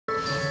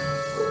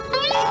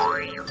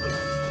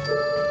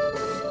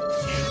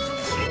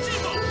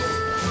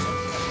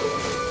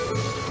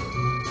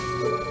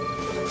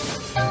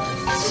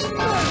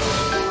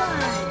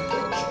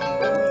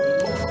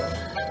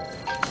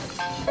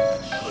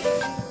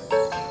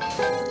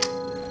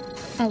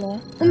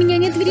Алло, у меня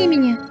нет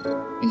времени.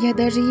 Я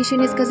даже еще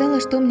не сказала,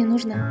 что мне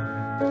нужно.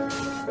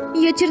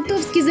 Я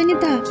чертовски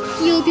занята.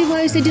 Я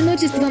упиваюсь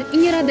одиночеством и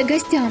не рада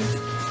гостям.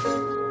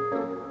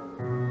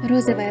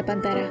 Розовая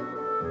пантера.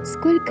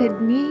 Сколько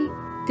дней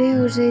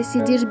ты уже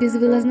сидишь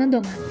безвылазно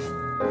дома?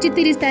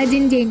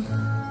 401 день.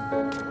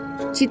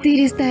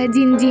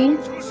 401 день?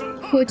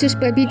 Хочешь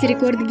побить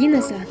рекорд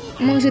Гиннесса?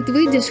 Может,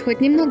 выйдешь, хоть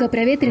немного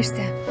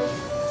проветришься?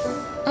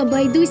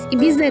 Обойдусь и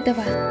без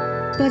этого.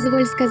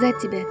 Позволь сказать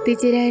тебе, ты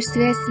теряешь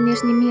связь с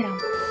внешним миром.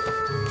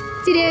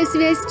 Теряю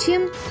связь с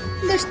чем?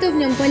 Да что в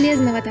нем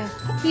полезного-то?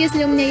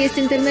 Если у меня есть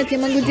интернет, я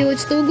могу делать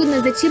что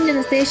угодно, зачем мне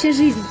настоящая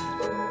жизнь?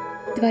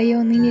 Твое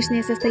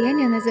нынешнее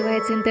состояние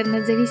называется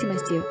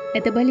интернет-зависимостью.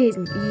 Это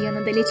болезнь, ее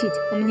надо лечить.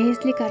 У меня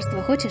есть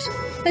лекарство, хочешь?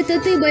 Это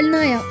ты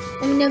больная.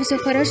 У меня все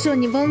хорошо,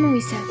 не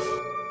волнуйся.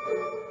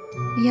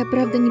 Я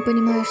правда не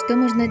понимаю, что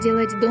можно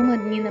делать дома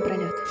дни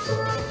напролет.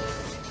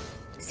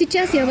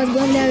 Сейчас я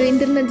возглавляю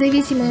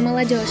интернет-зависимую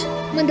молодежь.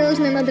 Мы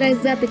должны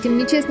надрать зад этим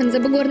нечестным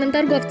забугорным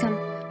торговцам.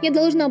 Я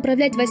должна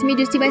управлять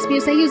 88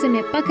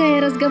 союзами. Пока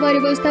я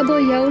разговариваю с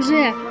тобой, я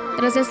уже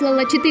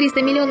разослала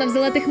 400 миллионов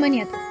золотых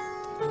монет.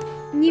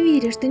 Не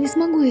верю, что не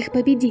смогу их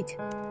победить.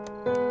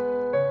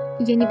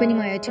 Я не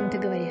понимаю, о чем ты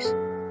говоришь.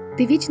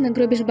 Ты вечно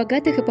гробишь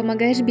богатых и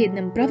помогаешь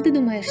бедным. Правда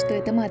думаешь, что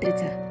это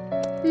матрица?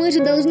 Мы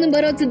же должны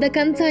бороться до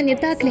конца, не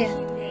так ли?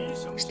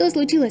 Что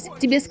случилось?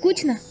 Тебе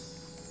скучно?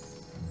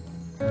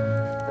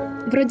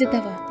 Вроде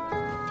того.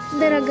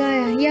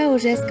 Дорогая, я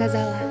уже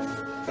сказала,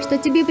 что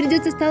тебе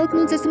придется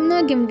столкнуться с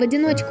многим в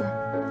одиночку.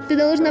 Ты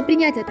должна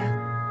принять это.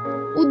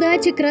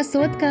 Удачи,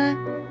 красотка!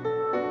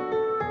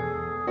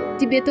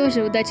 Тебе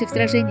тоже удачи в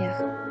сражениях.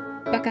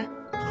 Пока.